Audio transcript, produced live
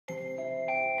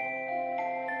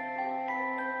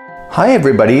Hi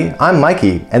everybody, I'm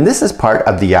Mikey, and this is part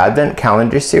of the Advent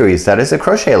Calendar series that is a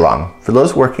crochet along. For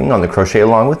those working on the crochet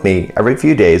along with me, every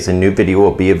few days a new video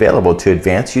will be available to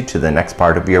advance you to the next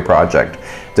part of your project.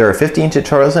 There are 15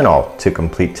 tutorials in all to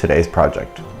complete today's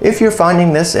project. If you're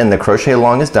finding this and the crochet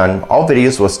along is done, all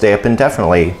videos will stay up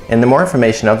indefinitely. In the more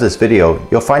information of this video,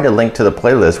 you'll find a link to the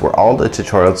playlist where all the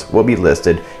tutorials will be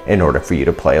listed in order for you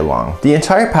to play along. The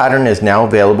entire pattern is now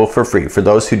available for free for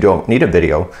those who don't need a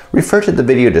video. Refer to the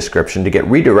video description to get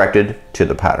redirected to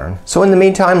the pattern. So in the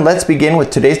meantime, let's begin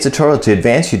with today's tutorial to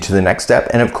advance you to the next step,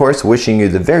 and of course wishing you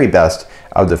the very best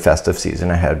of the festive season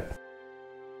ahead.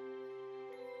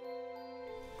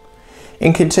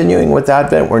 In continuing with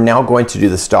Advent, we're now going to do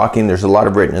the stocking. There's a lot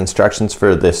of written instructions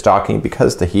for the stocking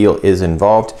because the heel is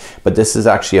involved, but this is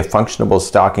actually a functionable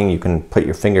stocking. You can put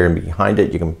your finger in behind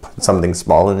it. You can put something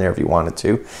small in there if you wanted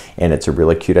to, and it's a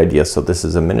really cute idea. So this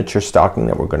is a miniature stocking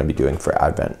that we're going to be doing for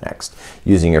Advent next,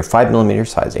 using your 5mm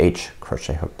size H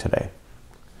crochet hook today.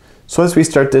 So as we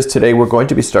start this today, we're going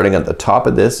to be starting at the top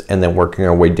of this and then working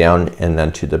our way down and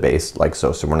then to the base like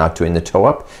so. So we're not doing the toe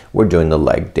up, we're doing the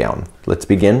leg down. Let's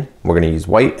begin. We're going to use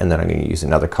white, and then I'm going to use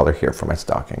another color here for my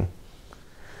stocking.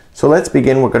 So let's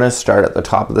begin. We're going to start at the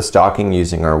top of the stocking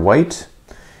using our white,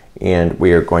 and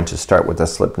we are going to start with a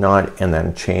slip knot and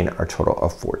then chain our total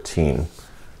of 14.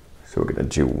 So we're going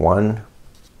to do 1,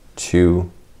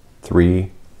 2,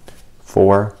 3,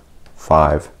 4,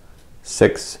 5,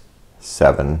 6,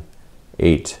 7,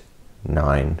 8,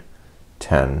 9,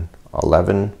 10,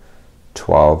 11,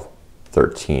 12,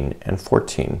 13, and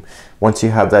 14. Once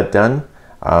you have that done,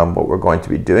 what we're going to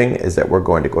be doing is that we're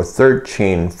going to go third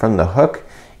chain from the hook,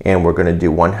 and we're going to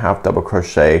do 1/2 double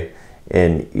crochet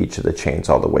in each of the chains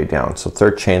all the way down. So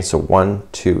third chain, so 1,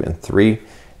 2, and 3,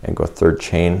 and go third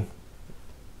chain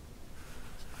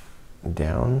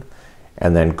down,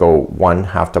 and then go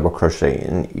 1/2 double crochet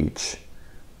in each,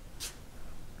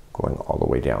 going all the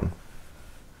way down.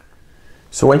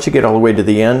 So once you get all the way to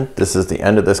the end, this is the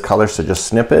end of this color, so just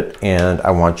snip it, and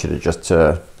I want you to just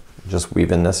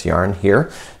weave in this yarn here.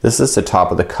 This is the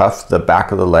top of the cuff. The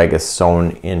back of the leg is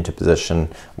sewn into position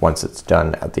once it's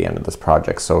done at the end of this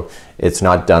project. So it's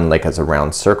not done like as a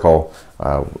round circle,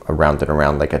 around and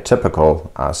around like a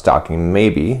typical stocking.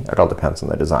 Maybe, it all depends on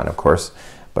the design of course,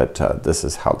 but this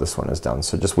is how this one is done.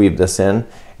 So just weave this in,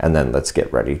 and then let's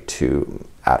get ready to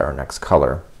add our next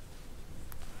color.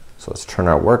 So let's turn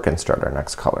our work and start our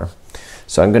next color.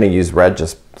 So I'm going to use red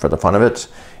just for the fun of it,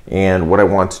 and what I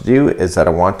want to do is that I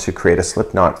want to create a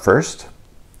slip knot first,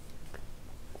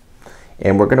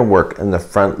 and we're going to work in the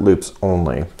front loops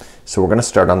only. So we're going to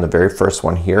start on the very first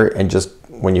one here, and just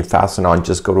when you fasten on,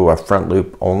 just go to a front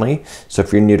loop only. So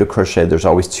if you're new to crochet, there's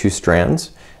always 2 strands.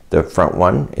 The front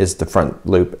one is the front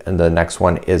loop, and the next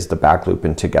one is the back loop,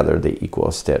 and together they equal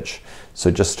a stitch. So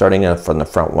just starting from the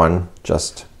front one,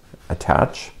 just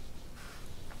attach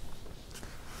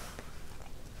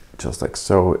just like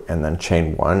so, and then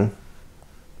chain 1,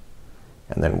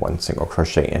 and then 1 single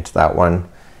crochet into that one,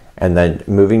 and then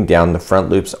moving down the front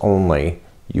loops only,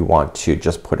 you want to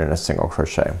just put in a single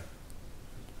crochet.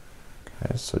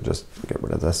 Okay, so just get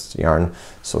rid of this yarn.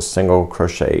 So single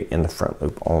crochet in the front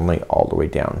loop only all the way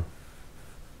down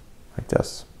like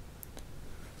this.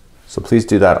 So please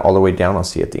do that all the way down. I'll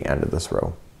see you at the end of this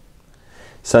row.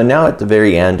 So now at the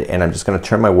very end, and I'm just going to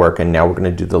turn my work, and now we're going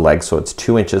to do the leg, so it's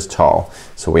 2 inches tall.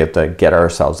 So we have to get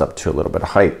ourselves up to a little bit of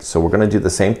height. So we're going to do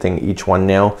the same thing each one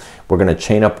now. We're going to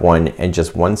chain up 1 and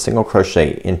just 1 single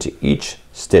crochet into each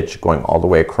stitch going all the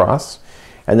way across.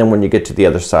 And then when you get to the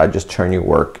other side, just turn your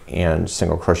work and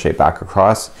single crochet back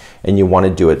across, and you want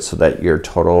to do it so that your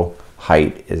total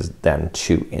height is then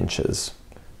 2 inches.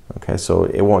 Okay, so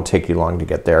it won't take you long to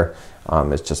get there.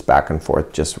 It's just back and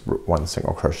forth, just 1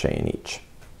 single crochet in each.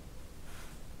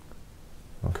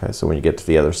 Okay, so when you get to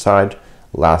the other side,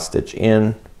 last stitch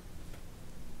in,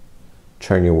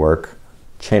 turn your work,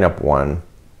 chain up 1,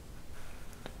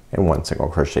 and 1 single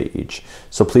crochet each.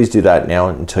 So please do that now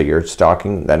until your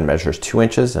stocking then measures 2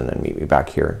 inches, and then meet me back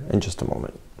here in just a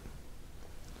moment.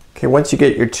 Okay, once you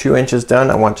get your 2 inches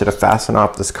done, I want you to fasten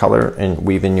off this color and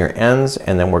weave in your ends,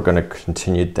 and then we're going to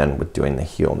continue then with doing the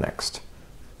heel next.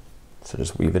 So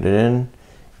just weave it in,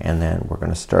 and then we're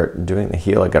going to start doing the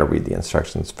heel. I got to read the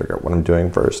instructions, figure out what I'm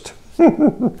doing first.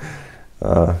 You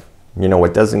know,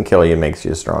 what doesn't kill you makes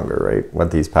you stronger, right,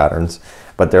 with these patterns.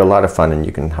 But they're a lot of fun, and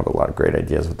you can have a lot of great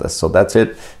ideas with this. So that's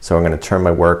it. So I'm going to turn my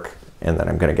work, and then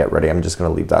I'm going to get ready. I'm just going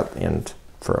to leave that in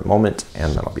for a moment,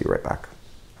 and then I'll be right back.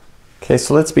 Okay,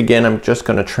 so let's begin. I'm just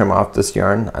going to trim off this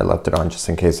yarn. I left it on just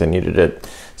in case I needed it.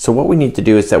 So what we need to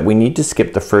do is that we need to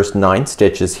skip the first 9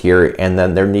 stitches here, and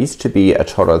then there needs to be a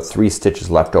total of 3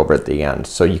 stitches left over at the end.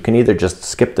 So you can either just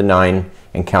skip the 9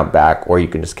 and count back, or you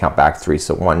can just count back 3.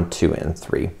 So 1, 2, and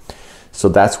 3. So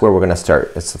that's where we're going to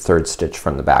start. It's the 3rd stitch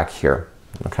from the back here.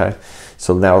 Okay,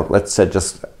 so now let's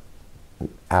just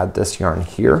add this yarn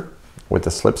here with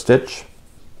a slip stitch.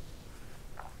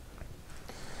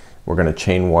 We're going to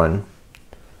chain 1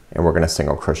 and we're going to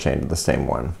single crochet into the same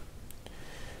one.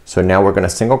 So now we're going to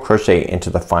single crochet into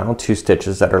the final 2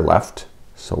 stitches that are left.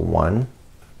 So 1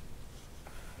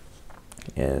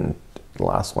 and the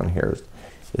last one here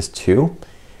is 2,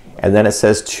 and then it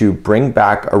says to bring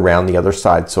back around the other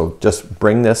side. So just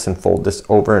bring this and fold this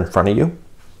over in front of you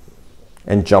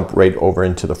and jump right over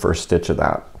into the first stitch of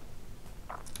that.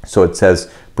 So it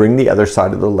says bring the other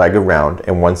side of the leg around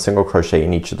and 1 single crochet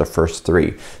in each of the first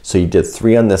 3. So you did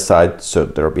 3 on this side, so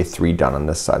there'll be 3 done on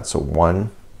this side. So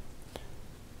 1,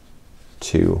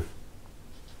 2,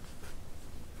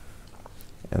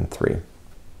 and 3.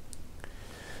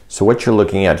 So what you're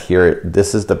looking at here,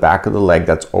 this is the back of the leg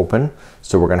that's open,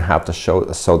 so we're gonna have to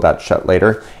sew that shut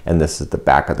later, and this is the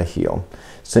back of the heel.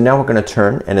 So now we're gonna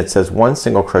turn, and it says 1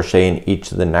 single crochet in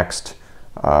each of the next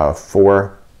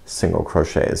 4 single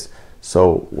crochets.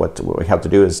 So what we have to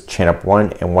do is chain up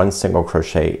 1 and 1 single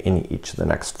crochet in each of the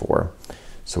next 4.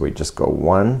 So we just go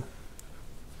 1,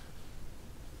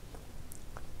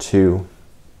 2,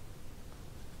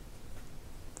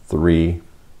 3,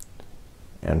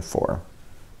 and 4,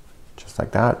 just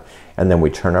like that. And then we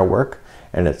turn our work,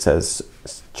 and it says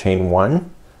chain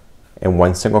 1 and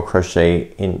 1 single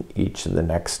crochet in each of the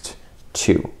next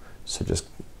 2. So just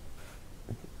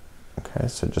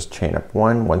so just chain up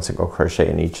 1, 1 single crochet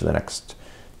in each of the next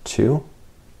 2,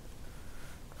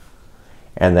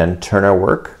 and then turn our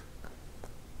work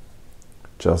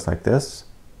just like this,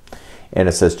 and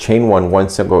it says chain 1, 1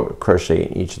 single crochet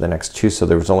in each of the next 2. So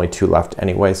there was only 2 left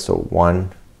anyway, so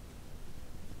 1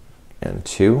 and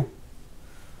 2,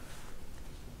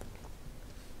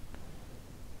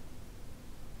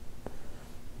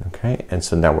 okay, and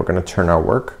so now we're going to turn our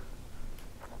work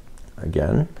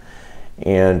again.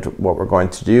 And what we're going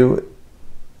to do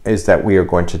is that we are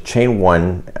going to chain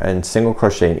 1 and single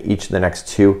crochet in each of the next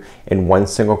 2 and 1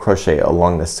 single crochet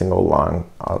along the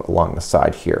along the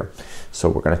side here. So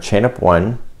we're going to chain up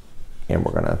 1 and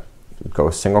we're going to go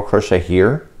single crochet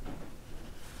here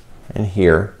and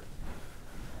here,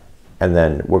 and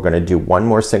then we're going to do 1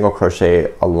 more single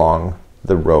crochet along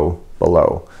the row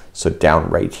below, so down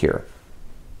right here.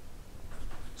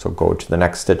 So go to the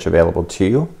next stitch available to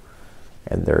you,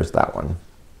 and there's that one.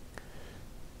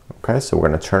 Okay, so we're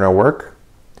going to turn our work,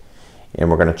 and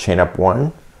we're going to chain up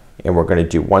 1 and we're going to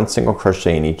do 1 single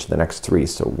crochet in each of the next 3.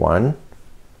 So 1,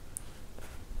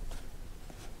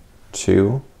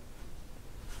 2,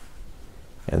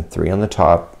 and 3 on the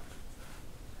top,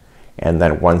 and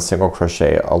then 1 single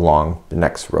crochet along the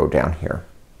next row down here.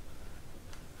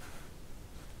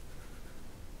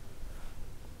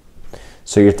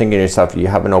 So you're thinking to yourself, you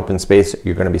have an open space,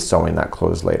 you're going to be sewing that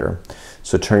close later.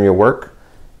 So turn your work,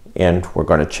 and we're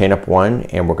going to chain up 1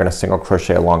 and we're going to single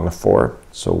crochet along the 4.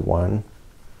 So 1,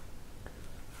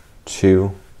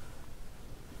 2,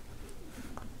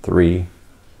 3,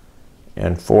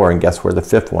 and 4, and guess where the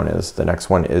 5th one is? The next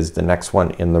one is the next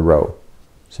one in the row,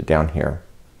 so down here,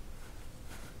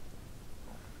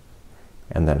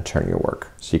 and then turn your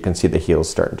work. So you can see the heels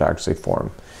starting to actually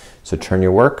form. So turn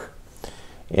your work,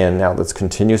 and now let's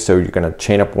continue. So you're going to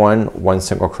chain up 1, 1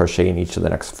 single crochet in each of the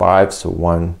next 5. So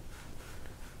 1,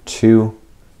 2,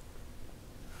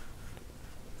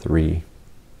 3,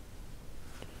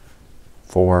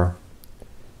 4,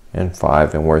 and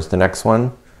 5. And where's the next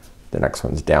one? The next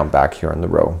one's down back here on the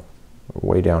row,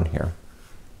 way down here.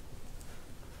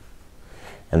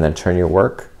 And then turn your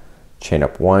work, chain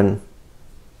up 1,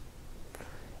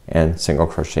 and single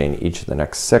crochet in each of the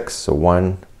next 6. So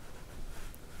 1,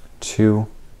 2,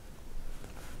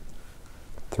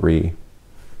 3,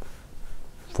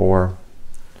 4,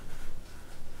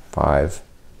 5,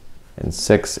 and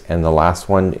 6, and the last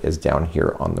one is down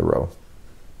here on the row.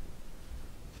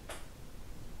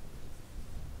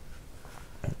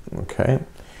 Okay,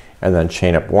 and then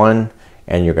chain up 1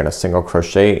 and you're going to single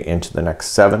crochet into the next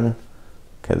 7.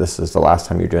 Okay, this is the last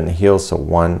time you're doing the heels. So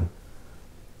 1,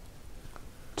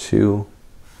 2,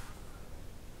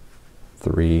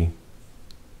 3,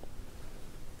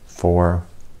 4,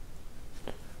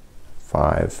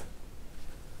 5,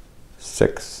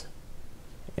 6,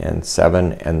 and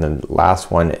 7, and then the last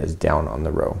one is down on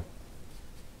the row.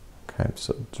 Okay,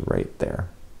 so it's right there.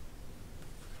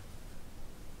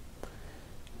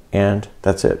 and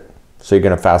that's it. So you're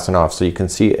gonna fasten off. So you can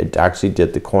see it actually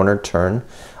did the corner turn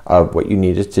of what you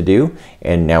needed to do,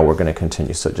 and now we're gonna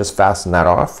continue. So just fasten that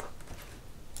off.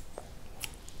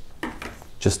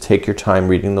 Just take your time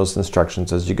reading those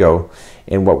instructions as you go,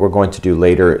 and what we're going to do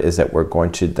later is that we're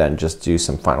going to then just do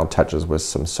some final touches with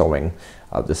some sewing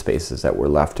of the spaces that were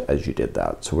left as you did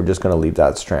that. So we're just gonna leave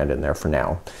that strand in there for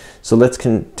now. So let's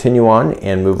continue on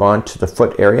and move on to the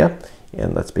foot area,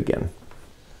 and let's begin.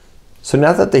 So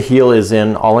now that the heel is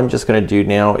in, all I'm just gonna do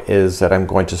now is that I'm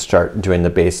going to start doing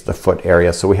the base of the foot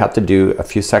area. So we have to do a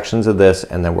few sections of this,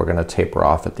 and then we're gonna taper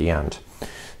off at the end.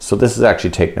 So this is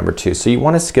actually take number 2. So you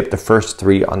want to skip the first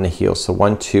 3 on the heel. So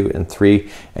 1, 2, and 3,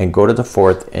 and go to the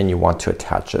 4th, and you want to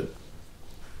attach it.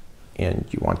 And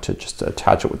you want to just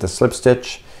attach it with the slip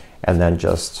stitch, and then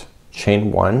just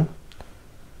chain 1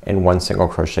 and 1 single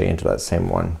crochet into that same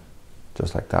one,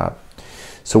 just like that.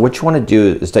 So what you want to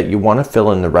do is that you want to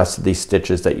fill in the rest of these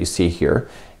stitches that you see here,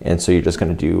 and so you're just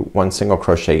going to do 1 single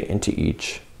crochet into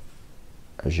each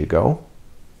as you go.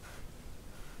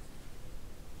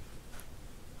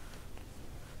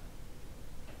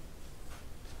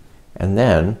 And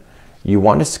then you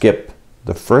want to skip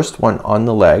the first one on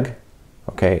the leg,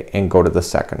 okay, and go to the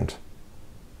second.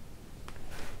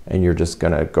 And you're just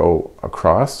gonna go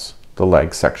across the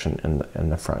leg section in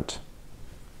the front.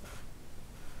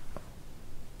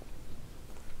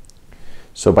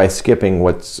 So by skipping,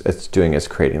 what it's doing is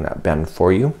creating that bend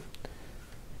for you.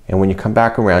 And when you come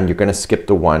back around, you're gonna skip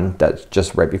the one that's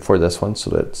just right before this one.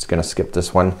 So that's gonna skip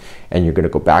this one, and you're gonna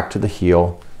go back to the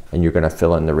heel, and you're gonna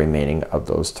fill in the remaining of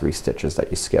those 3 stitches that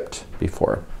you skipped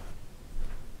before.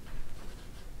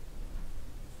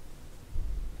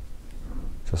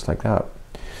 Just like that.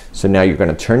 So now you're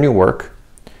gonna turn your work,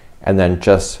 and then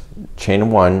just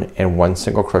chain 1 and 1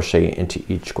 single crochet into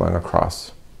each going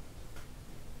across.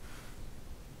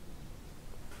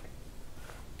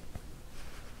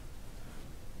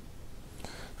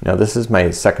 Now this is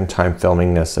my second time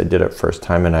filming this. I did it first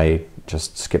time and I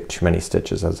just skipped too many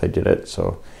stitches as I did it,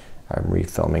 so I'm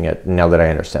refilming it. Now that I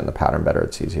understand the pattern better,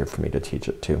 it's easier for me to teach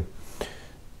it too.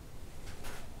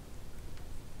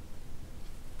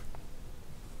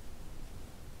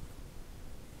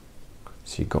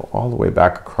 So you go all the way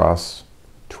back across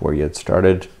to where you had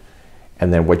started,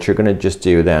 and then what you're gonna just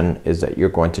do then is that you're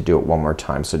going to do it one more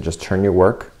time. So just turn your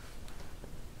work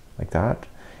like that,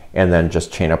 and then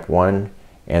just chain up 1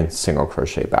 and single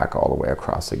crochet back all the way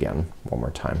across again one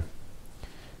more time.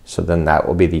 So then that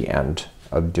will be the end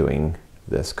of doing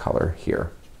this color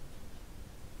here.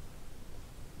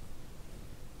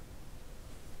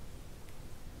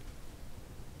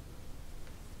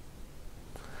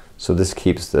 So this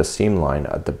keeps the seam line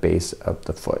at the base of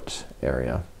the foot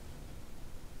area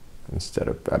instead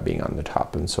of being on the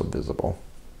top and so visible.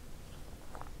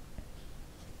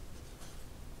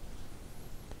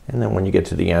 And then when you get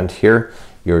to the end here,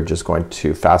 you're just going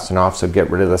to fasten off. So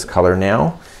get rid of this color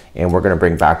now, and we're gonna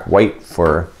bring back white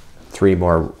for 3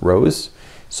 more rows.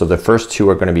 So the first 2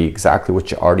 are gonna be exactly what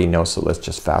you already know, so let's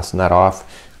just fasten that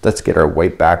off. Let's get our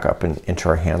white back up and into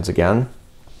our hands again.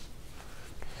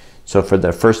 So for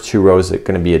the first 2 rows, it's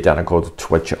gonna be identical to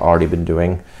what you've already been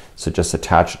doing. So just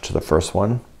attach it to the first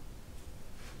one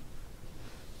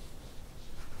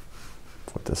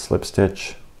with the slip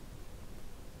stitch.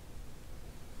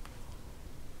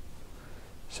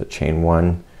 So chain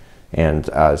 1 and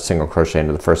single crochet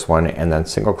into the first one, and then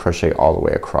single crochet all the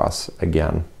way across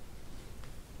again.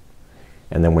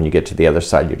 And then when you get to the other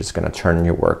side, you're just gonna turn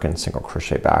your work and single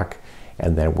crochet back,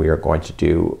 and then we are going to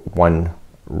do 1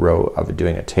 row of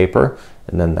doing a taper,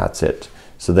 and then that's it.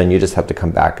 So then you just have to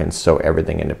come back and sew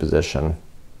everything into position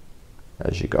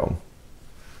as you go.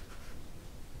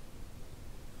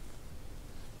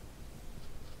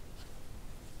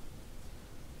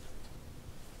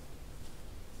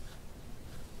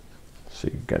 So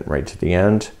you're getting right to the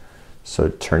end. So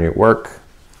turn your work,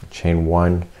 chain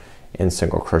 1 and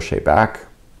single crochet back.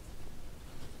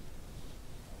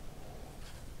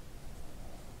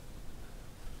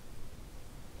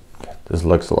 This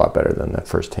looks a lot better than the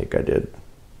first take I did.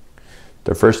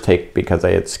 The first take, because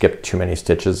I had skipped too many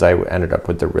stitches, I ended up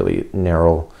with the really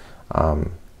narrow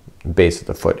base of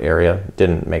the foot area. It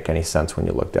didn't make any sense when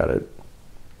you looked at it.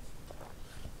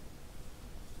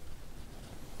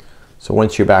 So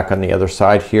once you're back on the other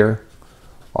side here,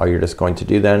 all you're just going to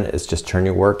do then is just turn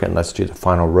your work, and let's do the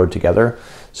final row together.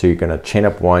 So you're gonna chain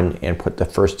up 1 and put the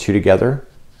first 2 together.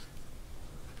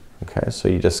 Okay, so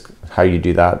you just, how you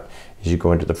do that is you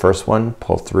go into the first one,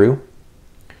 pull through,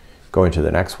 go into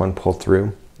the next one, pull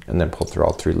through, and then pull through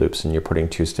all 3 loops, and you're putting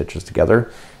 2 stitches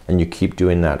together, and you keep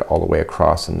doing that all the way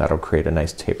across, and that'll create a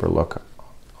nice taper look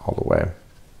all the way.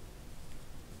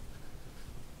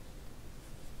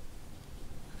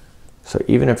 So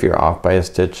even if you're off by a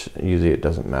stitch, usually it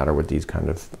doesn't matter with these kind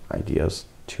of ideas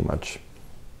too much.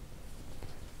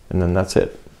 And then that's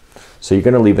it. So you're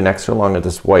gonna leave an extra long of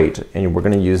this white, and we're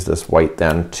gonna use this white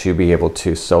then to be able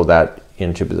to sew that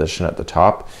into position at the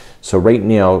top. So right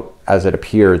now as it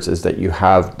appears is that you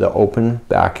have the open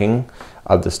backing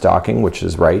of the stocking, which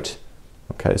is right.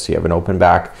 Okay, so you have an open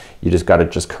back. You just got to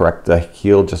just correct the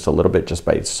heel just a little bit just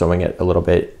by sewing it a little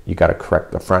bit. You got to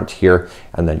correct the front here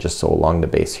and then just sew along the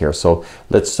base here. So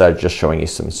let's just showing you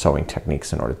some sewing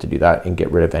techniques in order to do that and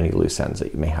get rid of any loose ends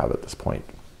that you may have at this point.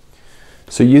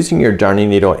 So using your darning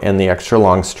needle and the extra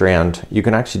long strand, you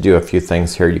can actually do a few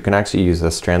things here. You can actually use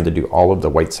this strand to do all of the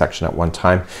white section at one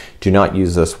time. Do not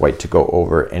use this white to go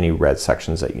over any red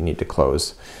sections that you need to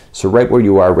close. So right where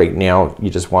you are right now, you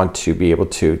just want to be able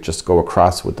to just go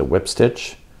across with the whip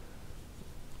stitch.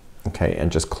 Okay,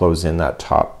 and just close in that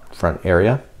top front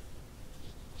area.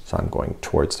 So I'm going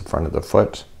towards the front of the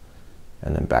foot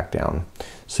and then back down.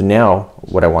 So now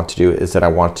what I want to do is that I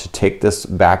want to take this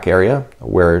back area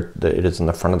where it is in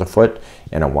the front of the foot,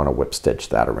 and I want to whip stitch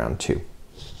that around too.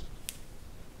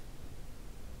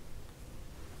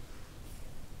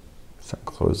 So I'm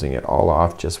closing it all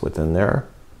off just within there,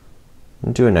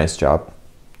 and do a nice job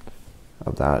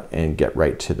of that and get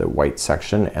right to the white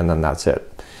section, and then that's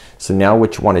it. So now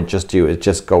what you want to just do is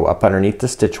just go up underneath the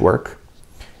stitch work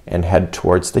and head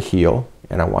towards the heel,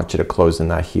 and I want you to close in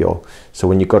that heel. So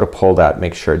when you go to pull that,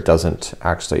 make sure it doesn't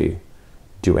actually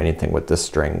do anything with this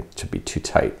string to be too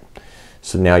tight.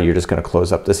 So now you're just going to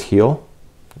close up this heel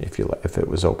if it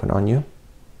was open on you.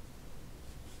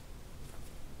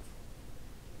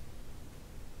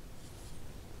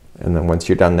 And then once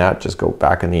you're done that, just go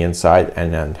back on the inside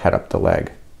and then head up the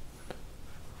leg.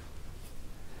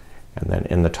 And then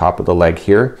in the top of the leg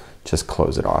here, just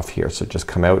close it off here. So just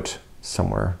come out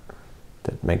somewhere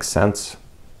that makes sense.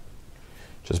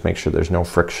 Just make sure there's no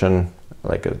friction,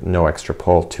 like no extra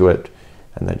pull to it,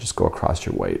 and then just go across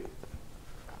your white.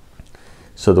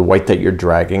 So the white that you're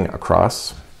dragging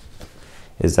across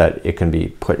is that it can be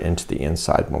put into the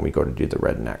inside when we go to do the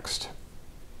red next.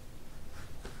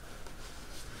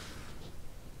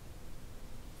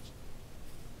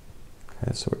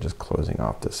 Okay, so we're just closing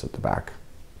off this at the back.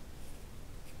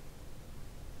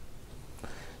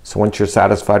 So once you're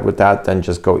satisfied with that, then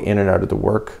just go in and out of the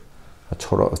work a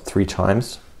total of 3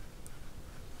 times.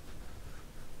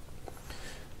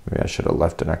 Maybe I should have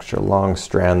left an extra long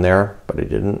strand there, but I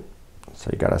didn't. So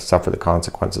you gotta suffer the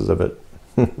consequences of it.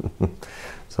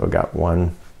 So I got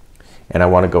 1, and I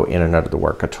want to go in and out of the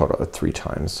work a total of 3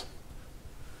 times.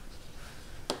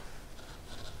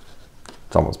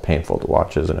 It's almost painful to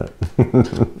watch, isn't it?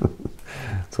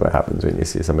 That's what happens when you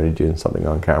see somebody doing something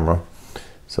on camera.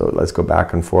 So let's go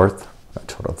back and forth a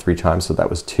total of 3 times. So that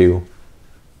was 2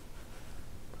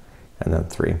 and then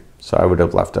 3. So I would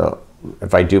have left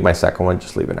if I do my second one,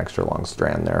 just leave an extra long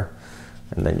strand there,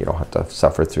 and then you don't have to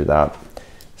suffer through that.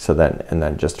 So then, and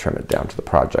then just trim it down to the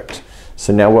project.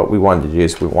 So now what we want to do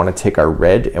is we want to take our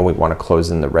red and we want to close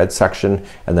in the red section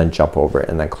and then jump over it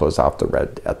and then close off the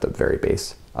red at the very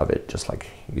base of it, just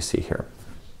like you see here.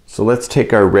 So let's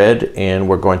take our red and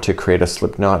we're going to create a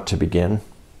slip knot to begin.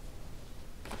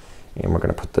 And we're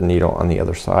going to put the needle on the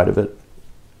other side of it,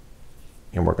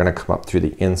 and we're going to come up through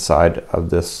the inside of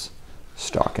this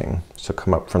stocking. So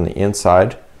come up from the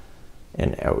inside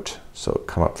and out. So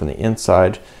come up from the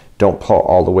inside, don't pull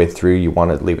all the way through, you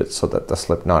want to leave it so that the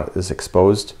slip knot is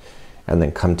exposed, and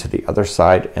then come to the other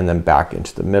side and then back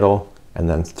into the middle and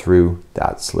then through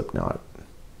that slip knot.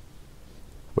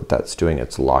 What that's doing,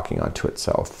 it's locking onto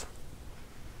itself.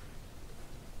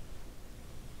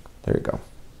 There you go.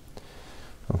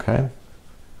 Okay,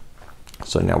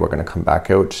 so now we're going to come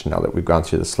back out now that we've gone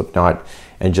through the slip knot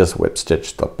and just whip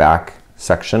stitch the back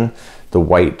section. The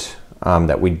white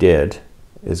that we did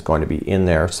is going to be in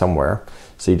there somewhere,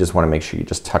 so you just want to make sure you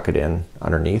just tuck it in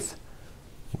underneath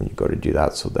when you go to do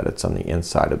that so that it's on the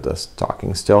inside of the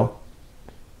stocking still.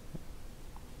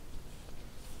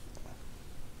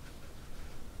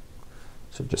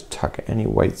 So just tuck any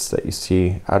whites that you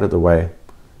see out of the way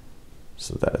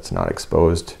so that it's not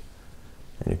exposed.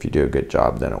 And if you do a good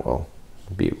job, then it will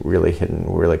be really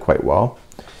hidden really quite well.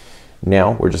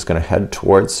 Now we're just going to head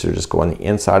towards, so just go on the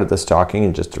inside of the stocking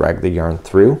and just drag the yarn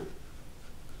through,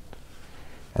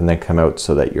 and then come out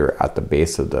so that you're at the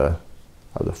base of the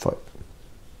foot.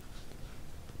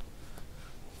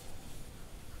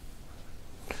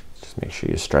 Just make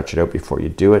sure you stretch it out before you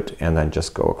do it, and then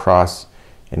just go across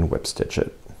and whip stitch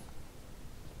it.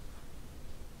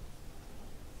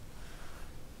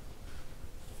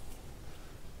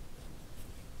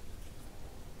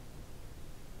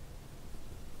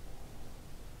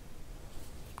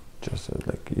 just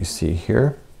like you see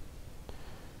here.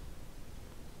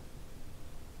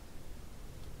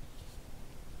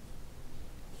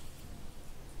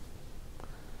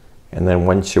 And then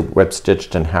once you're whip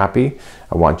stitched and happy,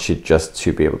 I want you just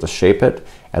to be able to shape it,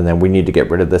 and then we need to get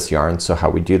rid of this yarn. So how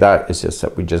we do that is just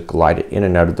that we just glide it in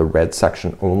and out of the red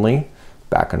section only,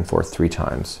 back and forth 3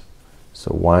 times.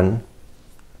 So 1,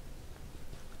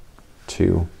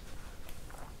 2,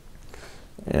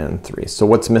 and 3. So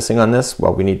what's missing on this?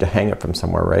 Well, we need to hang it from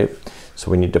somewhere, right? So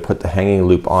we need to put the hanging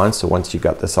loop on. So once you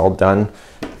got this all done,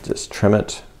 just trim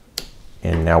it.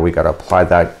 And now we got to apply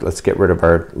that. Let's get rid of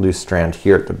our loose strand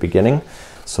here at the beginning.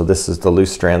 So this is the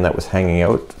loose strand that was hanging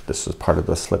out. This is part of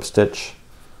the slip stitch.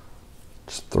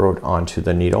 Just throw it onto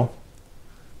the needle.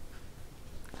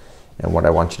 And what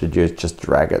I want you to do is just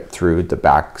drag it through the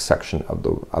back section of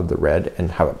the red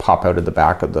and have it pop out of the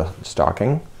back of the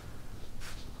stocking.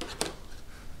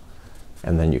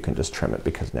 And then you can just trim it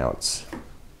because now it's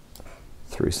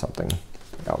through something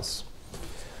else.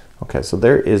 Okay, so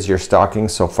there is your stocking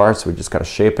so far. So we just got to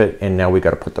shape it, and now we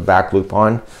got to put the back loop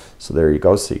on. So there you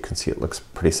go. So you can see it looks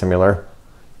pretty similar,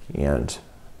 and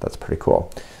that's pretty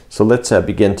cool. So let's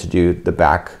begin to do the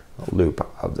back loop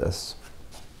of this.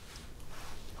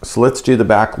 So let's do the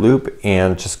back loop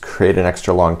and just create an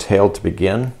extra long tail to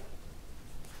begin.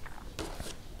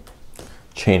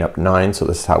 Chain up 9. So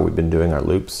this is how we've been doing our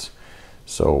loops.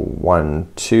 So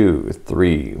 1, 2,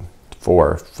 3,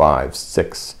 4, 5,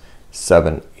 6,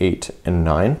 7, 8, and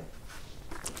 9.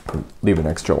 Leave an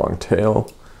extra long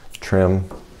tail, trim.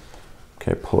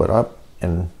 Okay, pull it up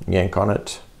and yank on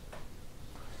it,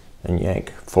 and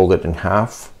yank. Fold it in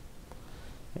half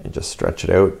and just stretch it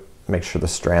out. Make sure the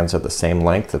strands are the same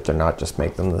length. If they're not, just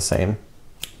make them the same.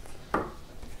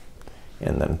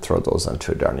 And then throw those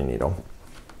onto a darning needle,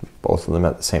 both of them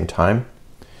at the same time.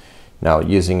 Now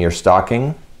using your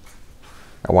stocking,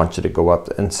 I want you to go up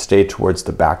and stay towards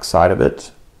the back side of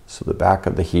it. So the back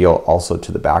of the heel also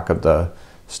to the back of the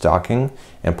stocking,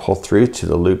 and pull through to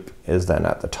the loop is then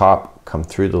at the top. Come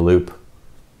through the loop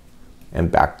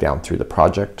and back down through the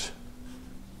project.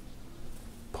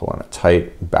 Pull on it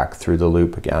tight, back through the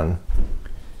loop again,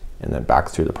 and then back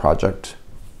through the project.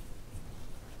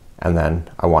 And then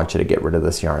I want you to get rid of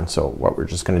this yarn. So what we're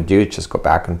just going to do is just go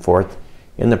back and forth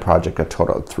in the project a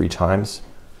total of 3 times.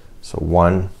 So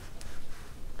 1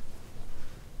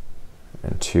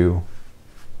 and 2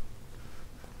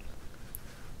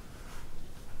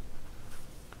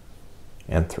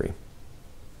 and 3.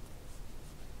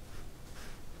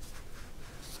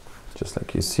 Just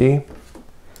like you see,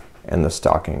 and the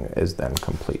stocking is then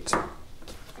complete.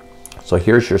 So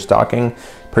here's your stocking.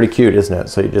 Pretty cute, isn't it?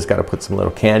 So you just got to put some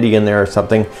little candy in there or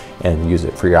something and use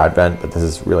it for your advent, but this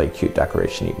is really cute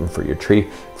decoration even for your tree,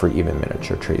 for even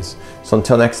miniature trees. So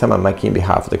until next time, I'm Mikey on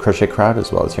behalf of the Crochet Crowd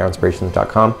as well as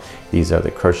yarnspirations.com. These are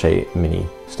the Crochet Mini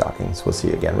Stockings. We'll see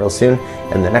you again real soon,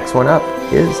 and the next one up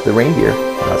is the reindeer,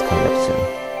 and that's coming up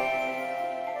soon.